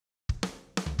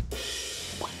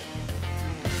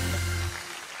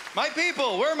My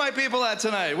people, where are my people at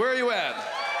tonight? Where are you at?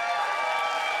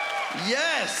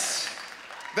 Yes,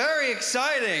 very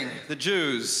exciting, the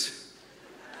Jews.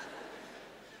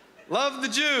 Love the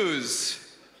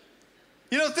Jews.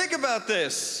 You know, think about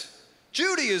this.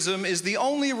 Judaism is the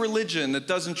only religion that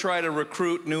doesn't try to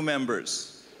recruit new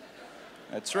members.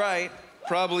 That's right,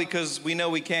 probably because we know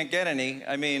we can't get any.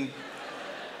 I mean,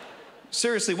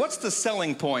 seriously, what's the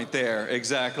selling point there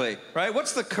exactly, right?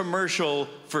 What's the commercial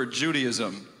for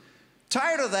Judaism?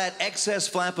 Tired of that excess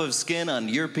flap of skin on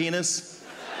your penis?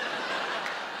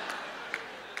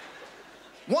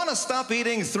 Want to stop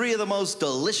eating 3 of the most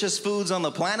delicious foods on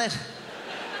the planet?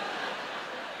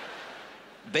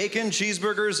 Bacon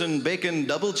cheeseburgers and bacon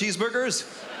double cheeseburgers?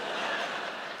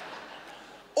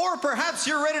 Or perhaps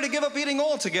you're ready to give up eating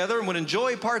altogether and would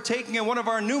enjoy partaking in one of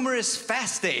our numerous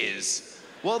fast days.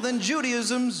 Well, then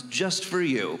Judaism's just for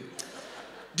you.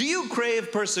 Do you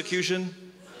crave persecution?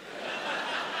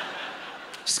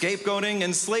 Scapegoating,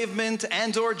 enslavement,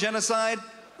 and/or genocide?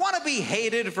 Want to be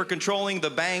hated for controlling the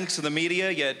banks and the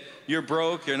media, yet you're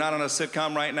broke, you're not on a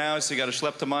sitcom right now, so you got to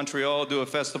schlep to Montreal, do a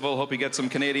festival, hope you get some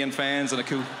Canadian fans and a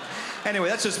coup. Anyway,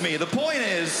 that's just me. The point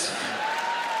is,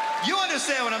 you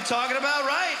understand what I'm talking about,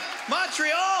 right?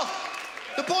 Montreal!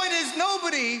 The point is,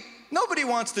 nobody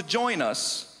wants to join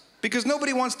us because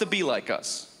nobody wants to be like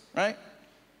us, right?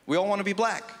 We all want to be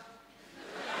black.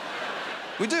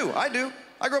 We do, I do.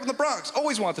 I grew up in the Bronx,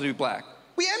 always wanted to be black.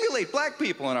 We emulate black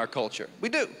people in our culture. We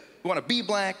do. We want to be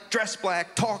black, dress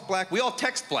black, talk black. We all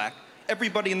text black.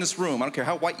 Everybody in this room, I don't care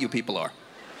how white you people are.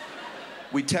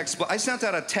 We text black. I sent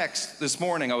out a text this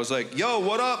morning. I was like, yo,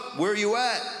 what up? Where you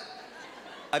at?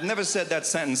 I've never said that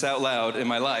sentence out loud in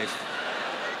my life.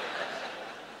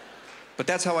 But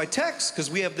that's how I text,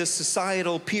 because we have this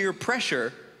societal peer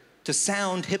pressure to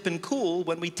sound hip and cool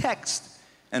when we text.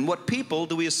 And what people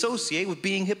do we associate with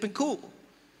being hip and cool?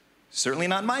 Certainly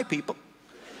not my people.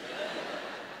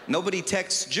 Nobody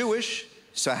texts Jewish,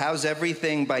 so how's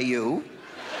everything by you?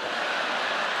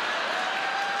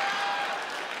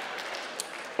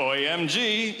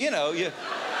 OMG, you know, you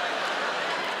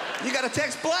gotta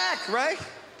text black, right?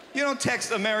 You don't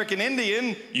text American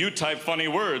Indian, you type funny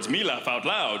words, me laugh out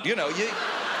loud. You know, you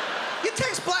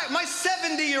text black. My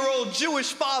 70-year-old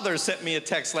Jewish father sent me a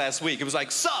text last week. It was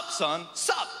like, sup, son,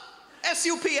 sup,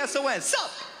 S-U-P-S-O-N,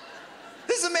 sup.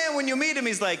 This is a man, when you meet him,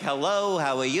 he's like, hello,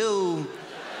 how are you?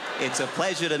 It's a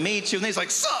pleasure to meet you. And he's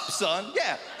like, sup, son?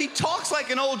 Yeah, he talks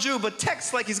like an old Jew, but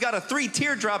texts like he's got a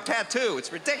 3-teardrop tattoo.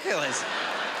 It's ridiculous.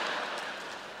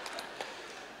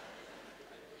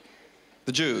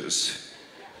 The Jews.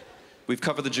 We've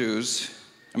covered the Jews.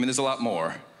 I mean, there's a lot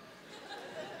more.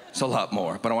 There's a lot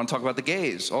more, but I want to talk about the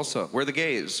gays also. Where are the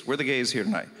gays? Where are the gays here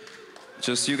tonight?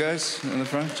 Just you guys in the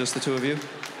front? Just the two of you?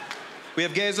 We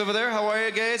have gays over there. How are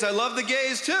you, gays? I love the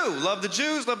gays, too. Love the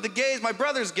Jews, love the gays. My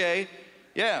brother's gay.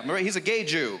 Yeah, he's a gay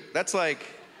Jew. That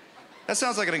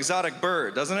sounds like an exotic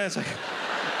bird, doesn't it? It's like,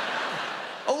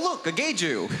 oh, look, a gay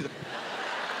Jew.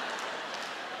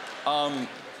 I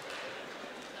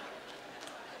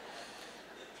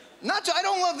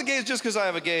don't love the gays just because I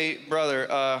have a gay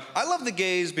brother. I love the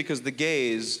gays because the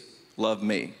gays love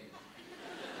me.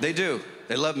 They do.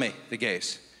 They love me, the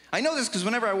gays. I know this because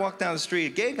whenever I walk down the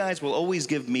street, gay guys will always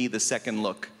give me the second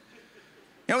look.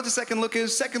 You know what the second look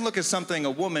is? Second look is something a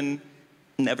woman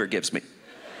never gives me.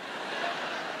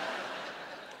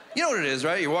 You know what it is,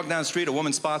 right? You walk down the street, a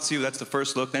woman spots you, that's the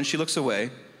first look, then she looks away,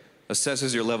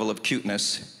 assesses your level of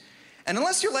cuteness. And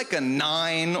unless you're like a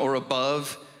 9 or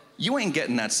above, you ain't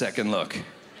getting that second look.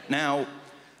 Now,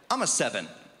 I'm a 7,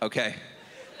 okay?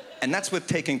 And that's with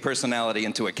taking personality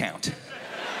into account.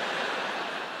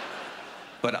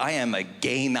 But I am a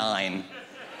gay 9,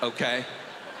 okay?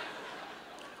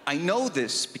 I know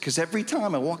this because every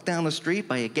time I walk down the street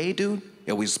by a gay dude,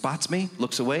 he always spots me,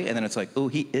 looks away, and then it's like, oh,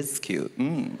 he is cute.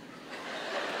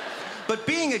 But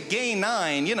being a gay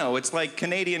 9, you know, it's like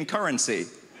Canadian currency.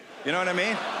 You know what I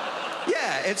mean?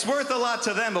 Yeah, it's worth a lot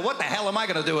to them, but what the hell am I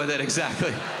gonna do with it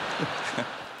exactly?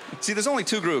 See, there's only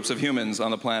 2 groups of humans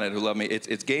on the planet who love me.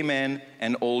 It's gay men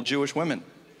and old Jewish women.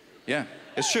 Yeah.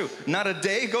 It's true. Not a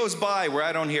day goes by where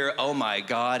I don't hear, oh my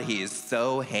God, he is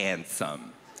so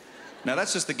handsome. Now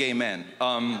that's just the gay men.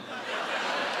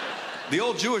 The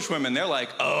old Jewish women, they're like,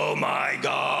 oh my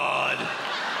God,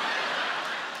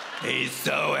 he's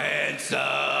so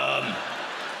handsome.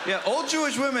 Yeah, old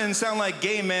Jewish women sound like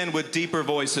gay men with deeper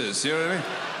voices. You know what I mean?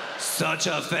 Such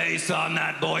a face on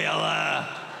that boyella.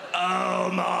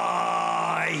 Oh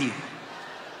my.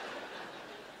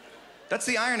 That's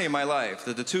the irony of my life,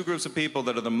 that the 2 groups of people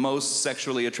that are the most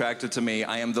sexually attracted to me,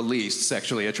 I am the least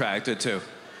sexually attracted to.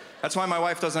 That's why my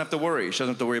wife doesn't have to worry. She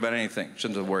doesn't have to worry about anything. She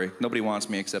doesn't have to worry. Nobody wants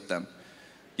me except them.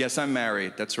 Yes, I'm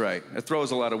married. That's right. It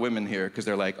throws a lot of women here because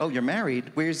they're like, oh, you're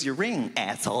married? Where's your ring,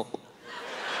 asshole?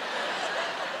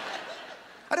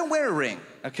 I don't wear a ring,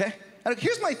 okay?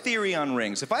 Here's my theory on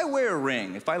rings. If I wear a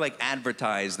ring, if I like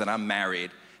advertise that I'm married,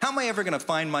 how am I ever gonna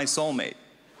find my soulmate?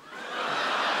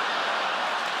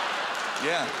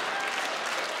 Yeah.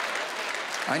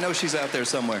 I know she's out there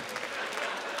somewhere.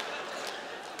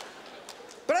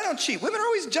 But I don't cheat. Women are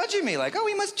always judging me like, oh,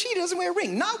 he must cheat, he doesn't wear a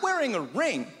ring. Not wearing a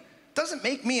ring doesn't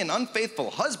make me an unfaithful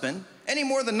husband any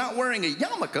more than not wearing a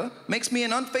yarmulke makes me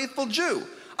an unfaithful Jew.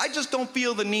 I just don't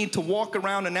feel the need to walk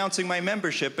around announcing my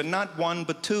membership in not one,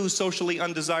 but two socially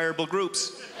undesirable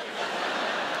groups.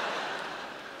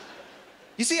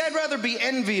 You see, I'd rather be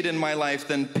envied in my life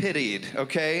than pitied,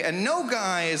 okay? And no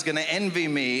guy is gonna envy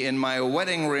me in my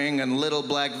wedding ring and little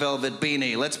black velvet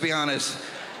beanie. Let's be honest.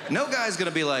 No guy's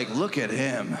gonna be like, look at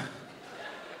him,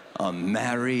 a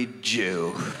married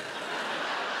Jew.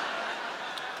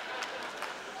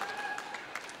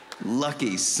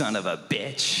 Lucky son of a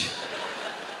bitch.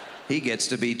 He gets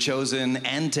to be chosen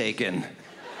and taken.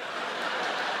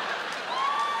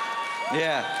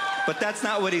 Yeah, but that's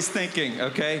not what he's thinking,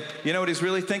 okay? You know what he's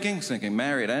really thinking? He's thinking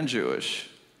married and Jewish.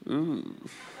 Ooh.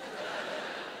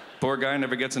 Poor guy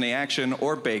never gets any action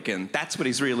or bacon. That's what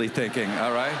he's really thinking,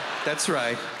 all right? That's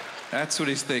right. That's what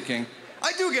he's thinking.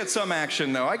 I do get some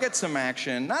action, though. I get some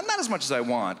action. Not as much as I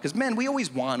want, because men, we always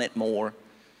want it more.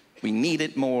 We need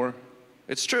it more.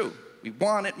 It's true. We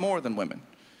want it more than women.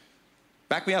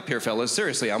 Back me up here, fellas.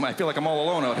 Seriously, I feel like I'm all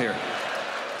alone out here.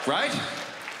 Right?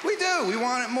 We do. We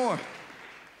want it more.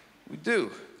 We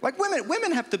do. Like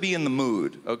women have to be in the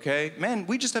mood, okay? Men,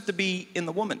 we just have to be in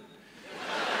the woman.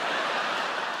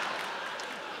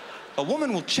 A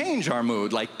woman will change our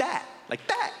mood like that. Like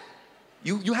that.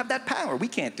 You have that power. We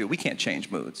can't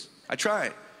change moods. I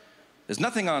tried. There's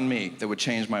nothing on me that would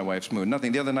change my wife's mood.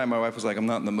 Nothing. The other night, my wife was like, I'm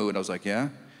not in the mood. I was like, yeah?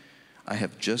 I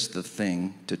have just the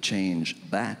thing to change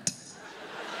that.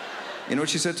 You know what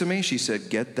she said to me? She said,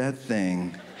 get that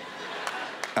thing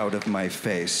out of my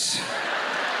face.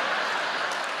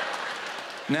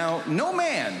 Now, no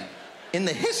man in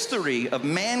the history of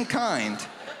mankind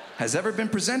has ever been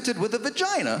presented with a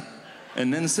vagina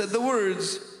and then said the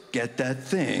words, get that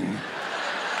thing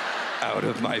out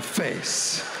of my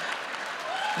face.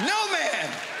 No man!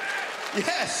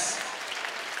 Yes!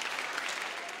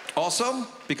 Also,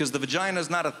 because the vagina is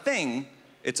not a thing,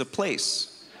 it's a place.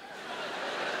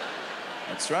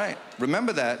 That's right.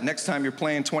 Remember that next time you're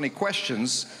playing 20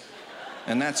 questions,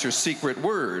 and that's your secret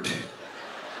word.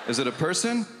 Is it a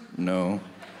person? No.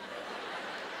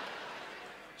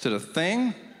 Is it a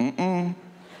thing? Mm-mm.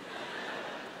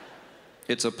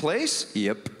 It's a place?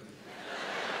 Yep.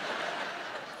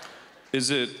 Is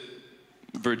it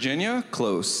Virginia?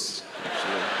 Close.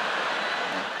 Actually.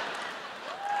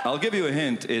 I'll give you a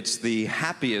hint. It's the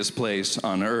happiest place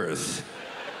on Earth.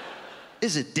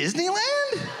 Is it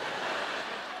Disneyland?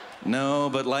 No,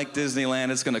 but like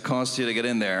Disneyland, it's gonna cost you to get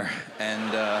in there.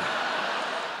 And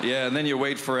yeah, and then you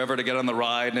wait forever to get on the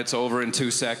ride and it's over in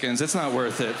 2 seconds. It's not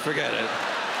worth it, forget it.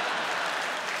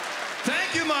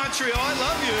 Thank you, Montreal, I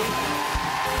love you.